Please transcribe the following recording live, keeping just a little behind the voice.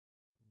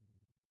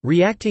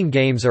Reacting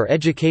games are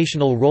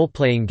educational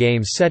role-playing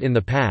games set in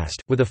the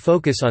past, with a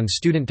focus on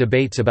student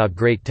debates about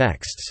great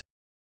texts.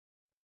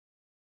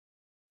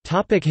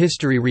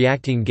 History.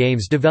 Reacting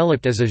games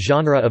developed as a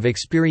genre of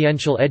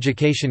experiential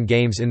education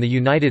games in the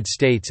United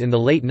States in the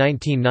late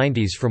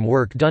 1990s from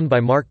work done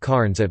by Mark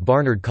Carnes at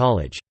Barnard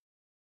College.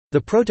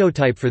 The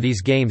prototype for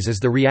these games is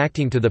the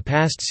Reacting to the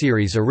Past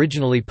series,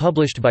 originally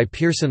published by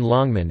Pearson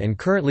Longman and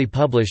currently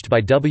published by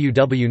W.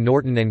 W.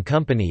 Norton &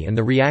 Company and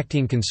the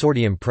Reacting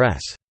Consortium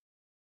Press.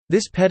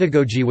 This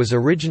pedagogy was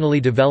originally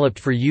developed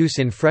for use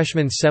in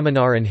freshman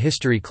seminar and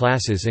history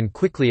classes and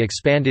quickly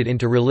expanded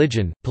into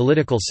religion,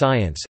 political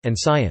science, and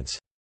science.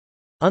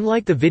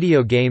 Unlike the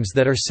video games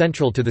that are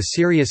central to the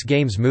serious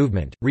games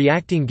movement,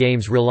 reacting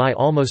games rely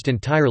almost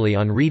entirely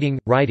on reading,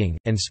 writing,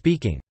 and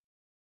speaking.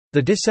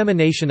 The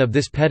dissemination of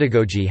this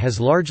pedagogy has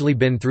largely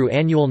been through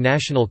annual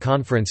national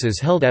conferences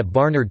held at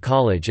Barnard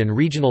College and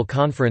regional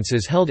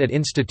conferences held at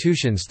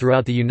institutions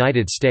throughout the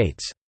United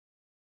States.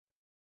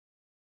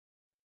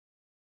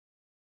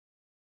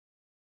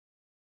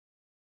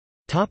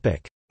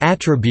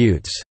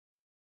 Attributes.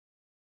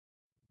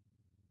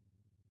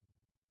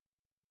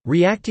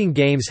 Reacting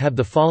games have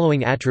the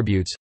following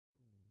attributes: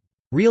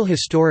 real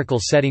historical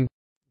setting,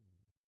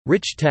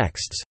 rich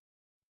texts,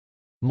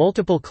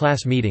 multiple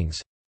class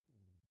meetings,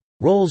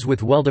 roles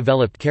with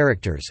well-developed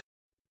characters,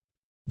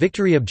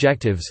 victory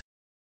objectives,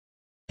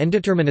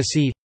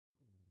 indeterminacy,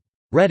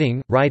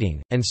 reading,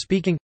 writing, and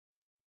speaking,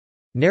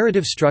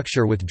 narrative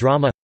structure with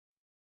drama,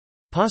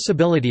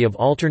 possibility of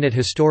alternate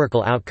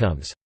historical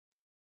outcomes.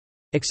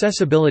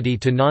 Accessibility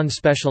to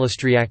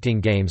non-specialist.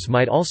 Reacting games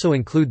might also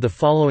include the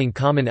following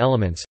common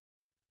elements: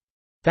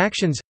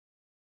 factions,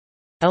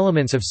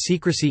 elements of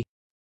secrecy,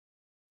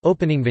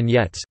 opening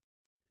vignettes,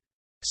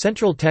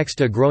 central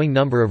text. A growing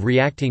number of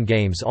reacting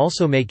games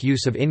also make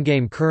use of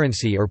in-game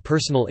currency or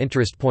personal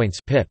interest points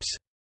 (pips).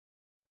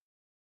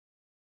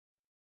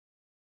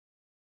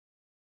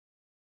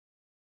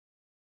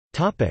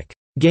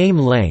 Game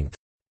length.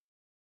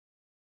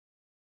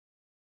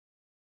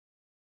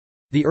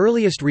 The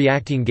earliest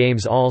reacting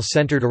games all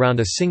centered around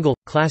a single,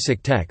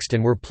 classic text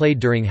and were played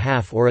during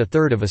half or a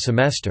third of a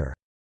semester.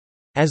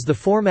 As the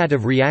format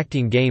of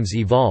reacting games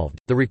evolved,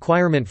 the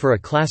requirement for a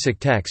classic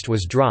text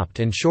was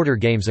dropped and shorter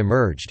games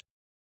emerged.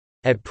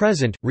 At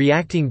present,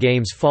 reacting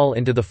games fall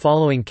into the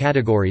following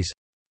categories.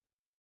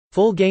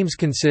 Full games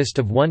consist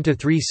of 1 to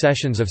 3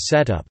 sessions of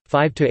setup,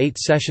 5 to 8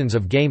 sessions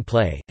of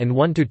gameplay, and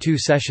 1 to 2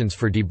 sessions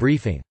for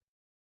debriefing.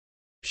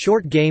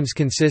 Short games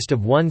consist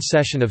of 1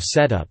 session of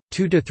setup,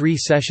 2 to 3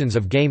 sessions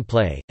of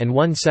gameplay, and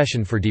 1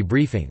 session for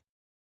debriefing.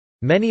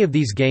 Many of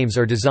these games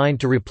are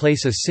designed to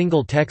replace a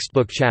single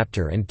textbook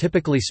chapter and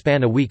typically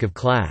span a week of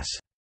class.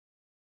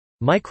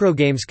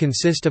 Microgames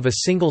consist of a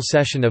single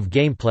session of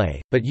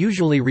gameplay, but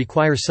usually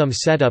require some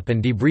setup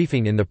and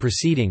debriefing in the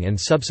preceding and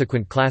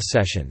subsequent class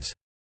sessions.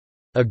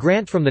 A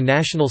grant from the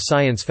National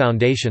Science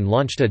Foundation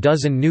launched a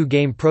dozen new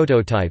game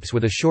prototypes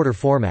with a shorter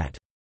format.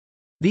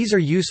 These are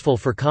useful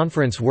for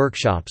conference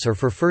workshops or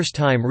for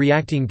first-time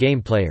reacting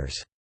game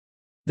players.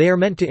 They are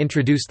meant to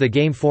introduce the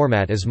game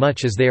format as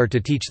much as they are to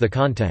teach the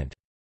content.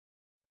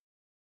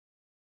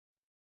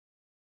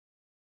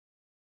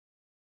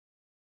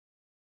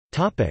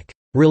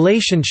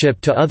 Relationship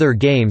to other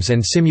games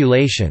and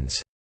simulations.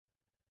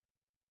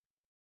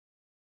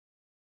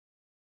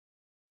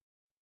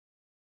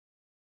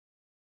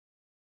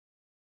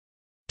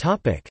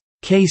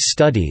 Case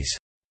studies.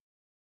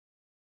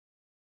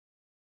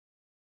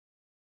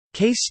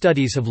 Case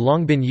studies have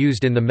long been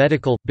used in the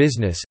medical,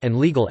 business, and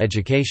legal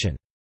education.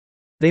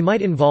 They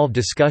might involve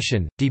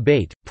discussion,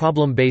 debate,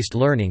 problem-based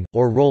learning,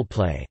 or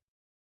role-play.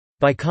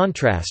 By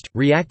contrast,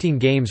 reacting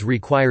games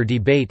require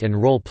debate and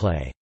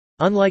role-play.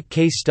 Unlike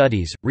case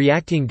studies,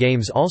 reacting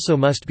games also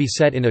must be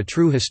set in a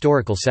true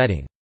historical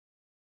setting.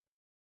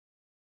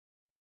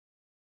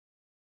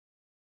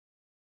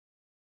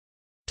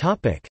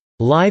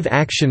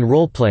 Live-action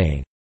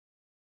role-playing.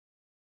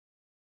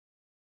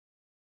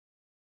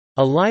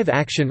 A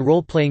live-action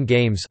role-playing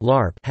games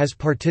 (LARP) has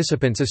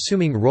participants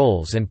assuming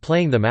roles and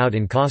playing them out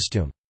in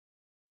costume.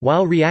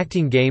 While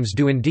reacting games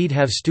do indeed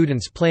have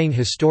students playing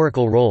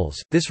historical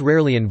roles, this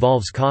rarely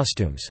involves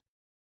costumes.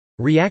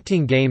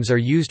 Reacting games are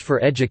used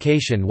for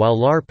education while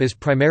LARP is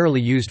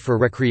primarily used for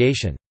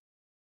recreation.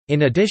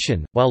 In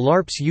addition, while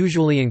LARPs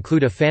usually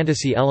include a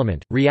fantasy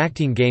element,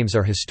 reacting games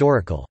are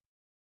historical.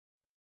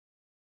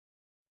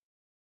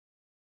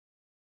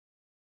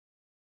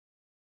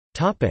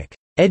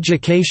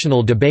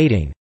 Educational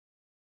debating.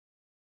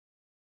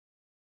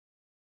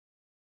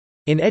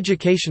 In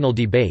educational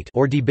debate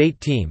or debate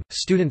team,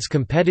 students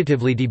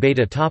competitively debate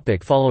a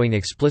topic following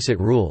explicit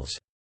rules.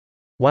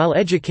 While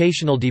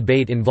educational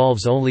debate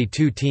involves only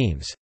 2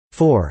 teams,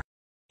 for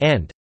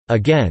and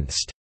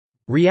against,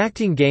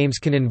 reacting games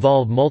can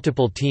involve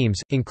multiple teams,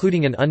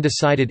 including an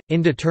undecided,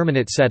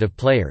 indeterminate set of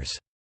players.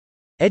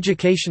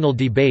 Educational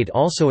debate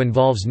also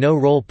involves no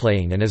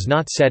role-playing and is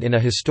not set in a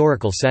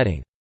historical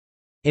setting.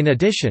 In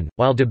addition,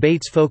 while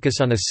debates focus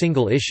on a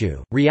single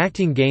issue,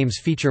 reacting games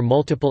feature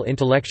multiple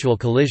intellectual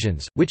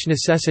collisions, which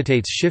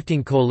necessitates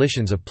shifting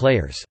coalitions of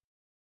players.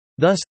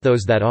 Thus,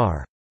 those that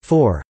are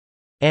for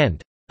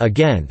and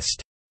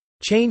against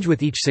change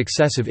with each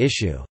successive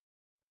issue.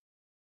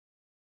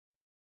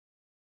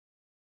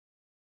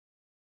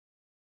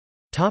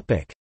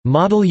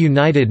 Model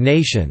United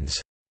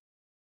Nations.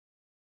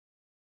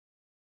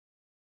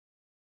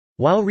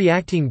 While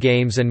reacting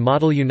games and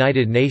Model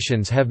United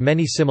Nations have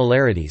many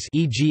similarities,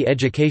 e.g.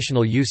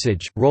 educational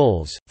usage,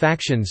 roles,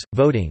 factions,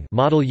 voting,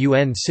 Model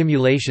UN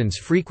simulations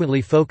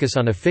frequently focus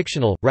on a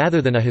fictional,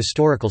 rather than a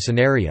historical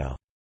scenario.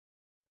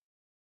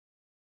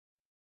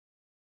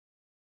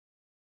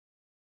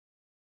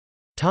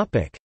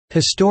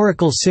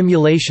 Historical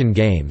simulation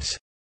games.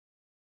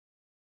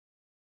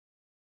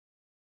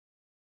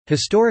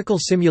 Historical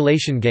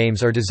simulation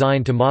games are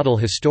designed to model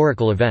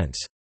historical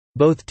events.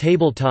 Both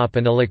tabletop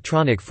and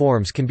electronic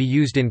forms can be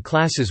used in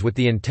classes with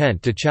the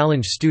intent to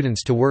challenge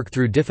students to work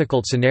through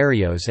difficult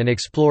scenarios and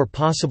explore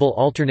possible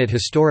alternate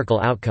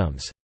historical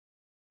outcomes.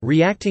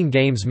 Reacting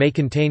games may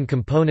contain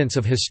components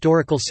of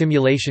historical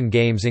simulation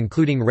games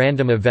including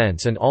random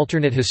events and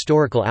alternate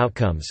historical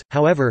outcomes,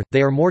 however,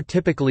 they are more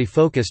typically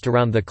focused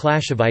around the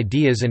clash of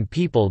ideas and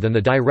people than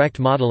the direct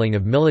modeling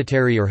of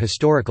military or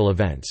historical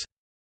events.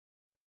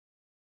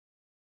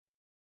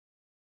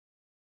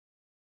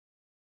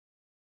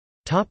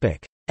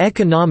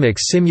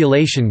 Economics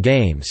simulation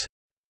games.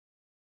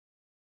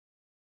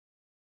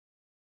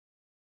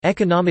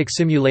 Economic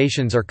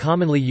simulations are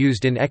commonly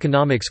used in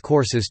economics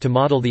courses to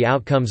model the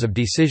outcomes of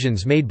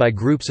decisions made by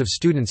groups of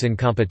students in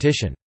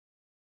competition.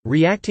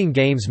 Reacting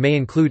games may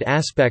include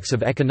aspects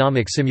of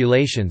economic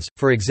simulations,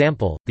 for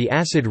example, the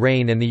Acid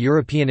Rain and the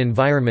European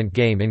Environment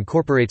game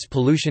incorporates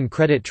pollution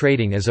credit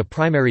trading as a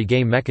primary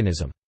game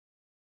mechanism.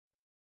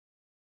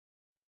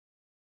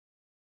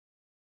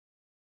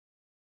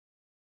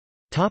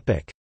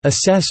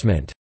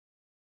 Assessment.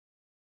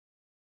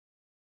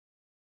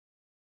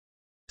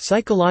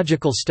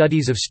 Psychological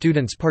studies of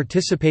students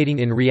participating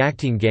in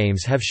reacting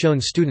games have shown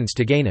students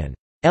to gain an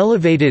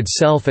elevated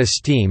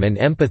self-esteem and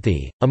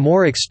empathy, a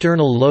more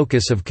external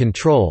locus of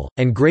control,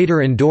 and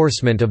greater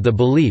endorsement of the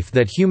belief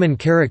that human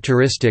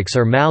characteristics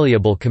are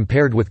malleable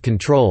compared with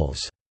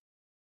controls.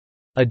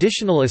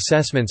 Additional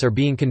assessments are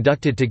being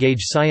conducted to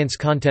gauge science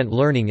content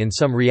learning in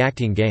some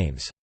reacting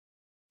games.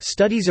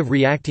 Studies of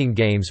reacting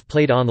games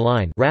played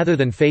online rather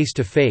than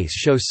face-to-face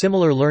show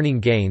similar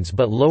learning gains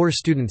but lower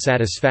student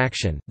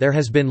satisfaction. There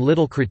has been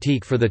little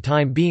critique for the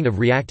time being of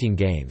reacting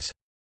games.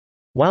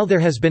 While there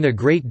has been a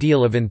great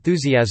deal of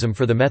enthusiasm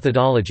for the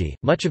methodology,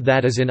 much of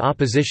that is in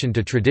opposition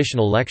to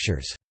traditional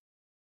lectures.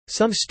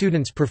 Some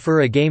students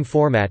prefer a game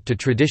format to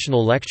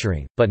traditional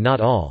lecturing, but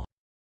not all.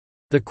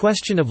 The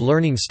question of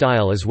learning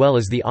style as well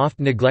as the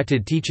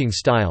oft-neglected teaching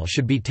style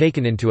should be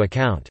taken into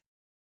account.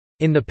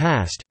 In the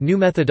past, new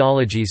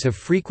methodologies have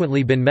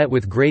frequently been met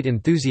with great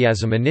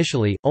enthusiasm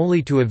initially,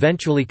 only to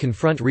eventually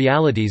confront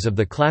realities of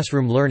the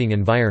classroom learning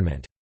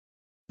environment.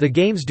 The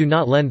games do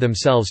not lend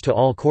themselves to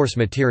all course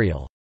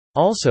material.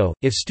 Also,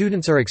 if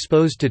students are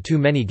exposed to too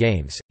many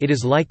games, it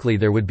is likely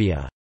there would be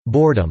a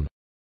boredom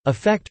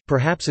effect,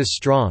 perhaps as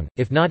strong,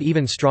 if not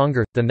even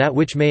stronger, than that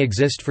which may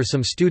exist for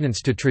some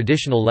students to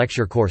traditional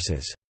lecture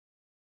courses.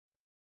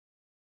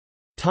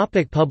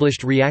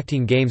 Published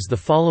reacting games. The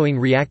following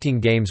reacting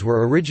games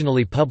were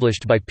originally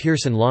published by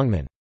Pearson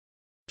Longman.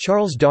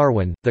 Charles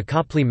Darwin, The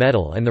Copley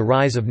Medal and the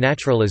Rise of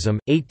Naturalism,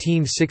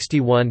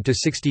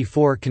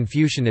 1861–64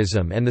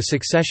 Confucianism and the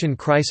Succession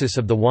Crisis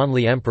of the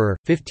Wanli Emperor,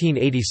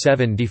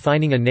 1587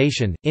 Defining a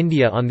Nation,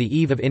 India on the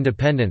Eve of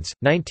Independence,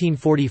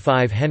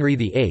 1945 Henry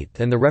VIII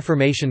and the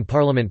Reformation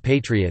Parliament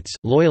Patriots,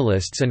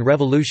 Loyalists and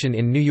Revolution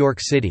in New York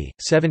City,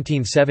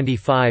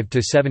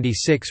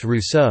 1775–76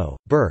 Rousseau,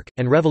 Burke,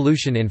 and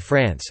Revolution in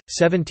France,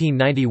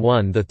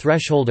 1791 The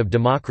Threshold of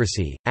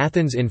Democracy,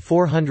 Athens in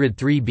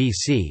 403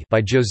 BC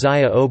by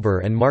Josiah Ober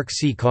and Mark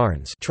C.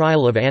 Carnes,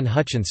 Trial of Anne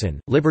Hutchinson,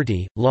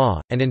 Liberty, Law,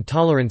 and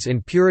Intolerance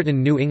in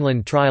Puritan New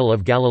England, Trial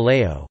of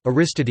Galileo,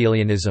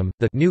 Aristotelianism,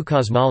 The New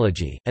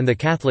Cosmology, and the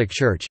Catholic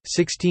Church,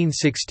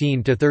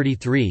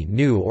 1616–33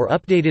 New or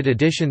updated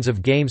editions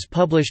of games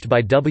published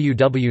by W.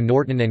 W.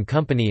 Norton and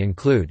Company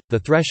include, The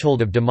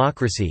Threshold of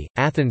Democracy,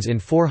 Athens in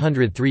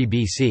 403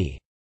 BC.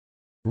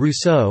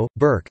 Rousseau,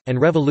 Burke, and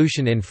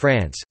Revolution in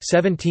France,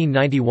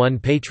 1791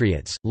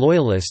 Patriots,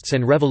 Loyalists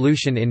and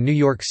Revolution in New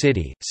York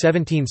City,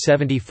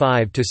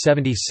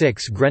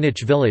 1775–76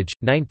 Greenwich Village,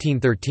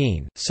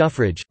 1913,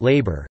 Suffrage,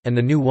 Labor, and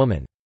the New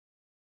Woman.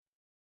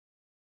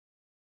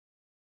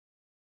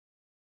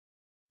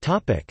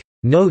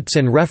 Notes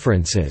and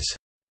references.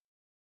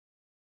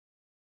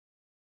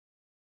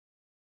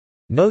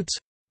 Notes.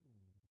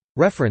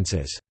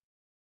 References.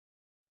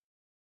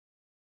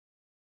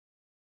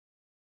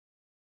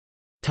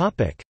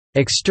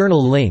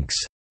 External links.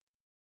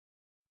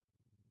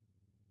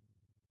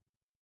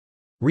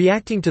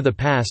 Reacting to the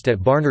Past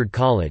at Barnard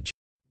College.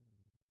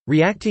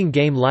 Reacting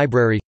Game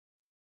Library.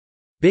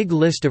 Big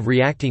list of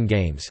reacting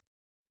games.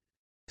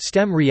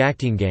 STEM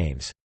reacting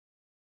games.